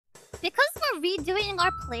redoing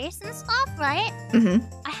our place and stuff, right? Mm-hmm.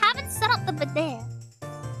 I haven't set up the bidet.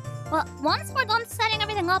 But once we're done setting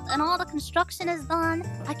everything up and all the construction is done,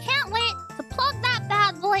 I can't wait to plug that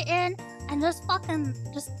bad boy in and just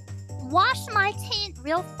wash my taint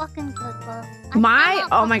real fucking good, bro.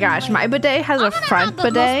 Oh my gosh, my bidet has a front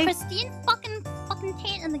bidet. The most pristine fucking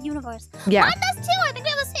taint in the universe. Yeah. Mine does too. I think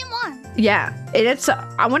we have the same one. Yeah, it's.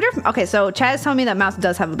 I wonder if. Okay, so Chad is telling me that Mouse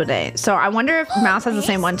does have a bidet. So I wonder if Mouse has the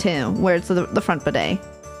same one too, where it's the front bidet.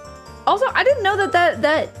 Also, I didn't know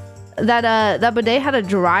that bidet had a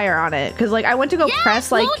dryer on it, because like I went to go press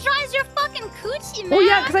like. Blow dries your fucking coochie, man. Well,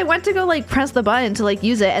 yeah, because I went to go like press the button to like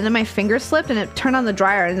use it, and then my finger slipped and it turned on the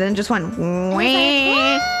dryer, and then just went.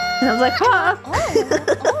 And I was like, huh.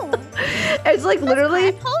 Oh. It's like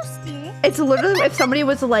literally. It's literally if somebody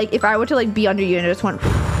was like, if I were to like be under you and it just went,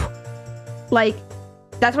 like,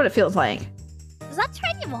 that's what it feels like. Does that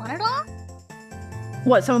turn you on at all?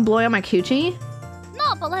 What? Someone blowing on my coochie?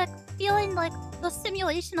 No, but like feeling like the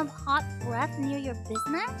simulation of hot breath near your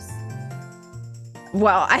business.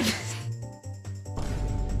 Well, I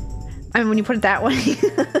mean, when you put it that way.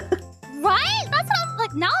 Right? That's how,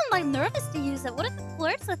 like, now I'm like nervous to use it. What if it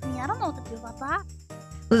flirts with me? I don't know what to do about that.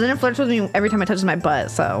 Well, then it flirts with me every time it touches my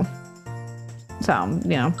butt, so,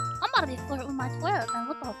 you know. I'm about to be flirting with my toilet, man.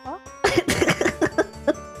 What the fuck?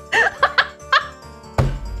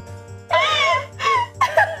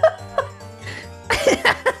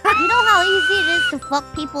 You know how easy it is to fuck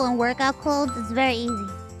people in workout clothes? It's very easy.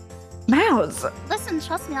 Mouse. Listen,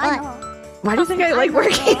 trust me, I know. Why do you think I like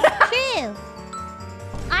working? True.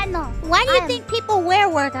 I know. Why do you think people wear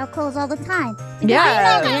workout clothes all the time? Because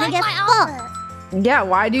Yeah. you know they're gonna get fucked. Yeah,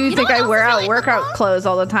 why do you think I wear out workout clothes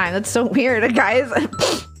all the time? That's so weird, guys.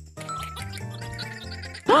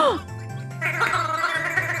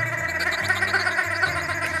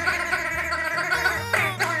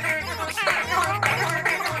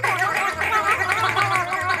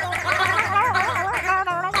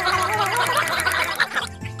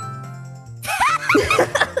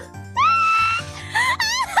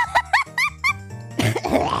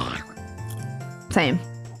 Same.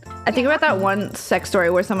 I think about that one sex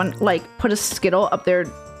story where someone like put a Skittle up their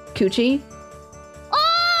coochie.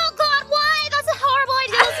 Oh God, why? That's a horrible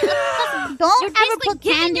idea. Don't ever put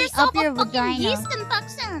candy up your vagina. Yeast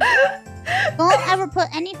infection. Don't ever put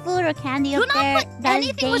any food or candy up there. Do not put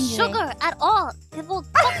anything with sugar at all. It will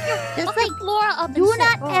fuck your fucking flora up. Do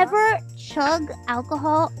not ever chug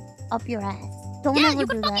alcohol up your ass. Don't ever you do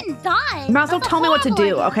could that. fucking die. Mouse, don't tell me what to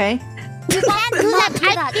do, okay? You can't do that.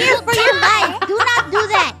 I fear for your life. Do not do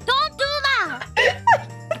that. Don't do that.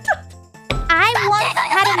 I once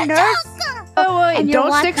had a nurse. Oh wait, And you're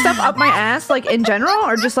don't stick stuff up my ass, like in general,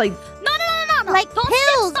 or just like. No. Like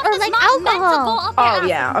pills or like alcohol. Oh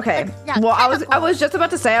yeah, okay. Well, I was just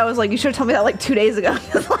about to say, I was like, you should have told me that like 2 days ago. Don't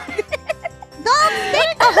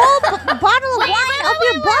stick a whole bottle of wine up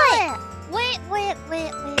your butt. Wait.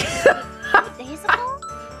 2 days ago?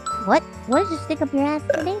 What? What did you stick up your ass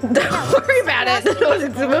today? Don't worry about it.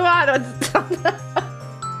 Let's move on.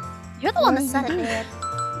 You're the one that said it, dude.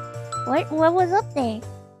 What was up there?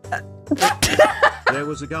 There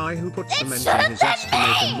was a guy who put cement in his ass to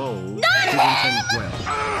make a mold. Didn't end well.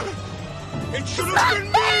 It should have been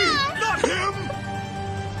me, not him.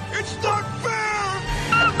 It's not fair.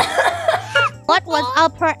 What was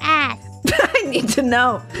up her ass? I need to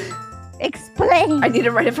know. Explain. I need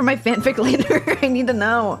to write it for my fanfic later. I need to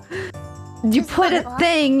know. You put a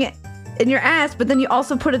thing in your ass, but then you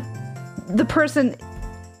also put the person,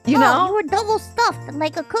 you know? You were double stuffed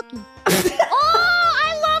like a cookie. Oh,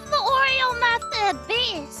 I love the Oreo method.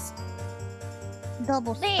 Base.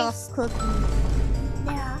 Double stuffed cookie.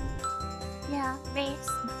 Yeah, base.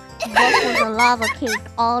 That was a lava cake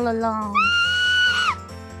all along.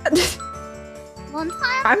 One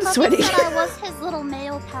time, I'm Puppy sweating. said I was his little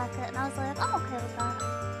mayo packet, and I was like, I'm okay with that.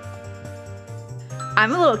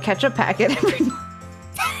 I'm a little ketchup packet every month.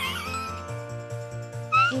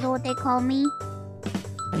 You know what they call me?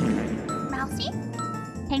 Mousy?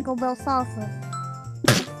 Taco Bell salsa.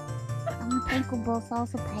 I'm a Taco Bell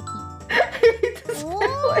salsa packet.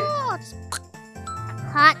 Oh,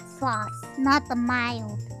 Hot sauce, not the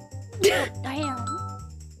mild. damn.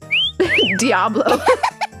 Diablo.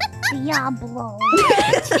 Diablo.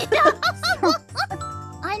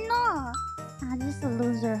 I know. I'm just a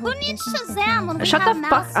loser. Who needs Shazam when we Shut have the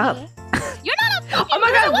fuck Mousy? up. You're not a fucking Oh my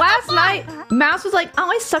loser, god, what last the night, fuck? Mouse was like, oh,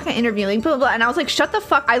 I suck at interviewing, blah, blah, blah. And I was like, shut the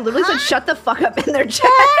fuck. I literally said, shut the fuck up in their chat.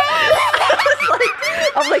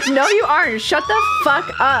 I was like, no, you aren't. Shut the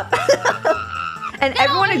fuck up. And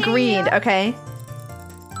everyone agreed, okay?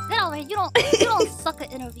 Get over here. You don't suck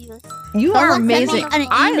at interviews. You are amazing. Send me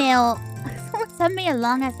an email. sent me a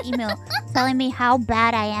long ass email telling me how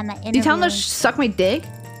bad I am at interviewing. You tell him to suck my dick?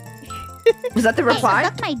 Was that the reply?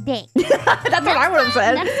 Suck my dick. That's what I would have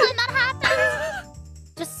said. Next time that happens,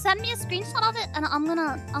 just send me a screenshot of it, and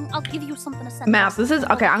I'll give you something to send. Mouse, this is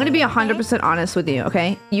okay. I'm gonna be 100% honest with you.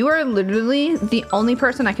 Okay, you are literally the only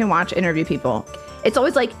person I can watch interview people. It's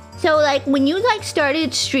always like, so like when you like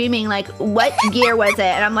started streaming, like what year was it?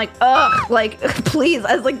 And I'm like, ugh, like please,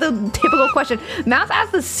 as like the typical question. Mouse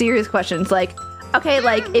asks the serious questions, like, okay,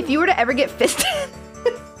 like if you were to ever get fisted.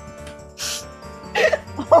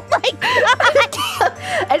 Oh my god!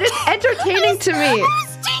 And it's entertaining to me.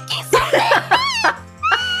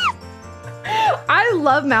 I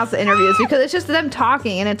love Mouse interviews because it's just them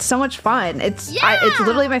talking and it's so much fun. It's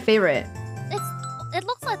literally my favorite. It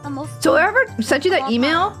looks like the most. So whoever sent you that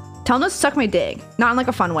email, tell them to suck my dick. Not in like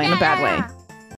a fun way, in a bad way.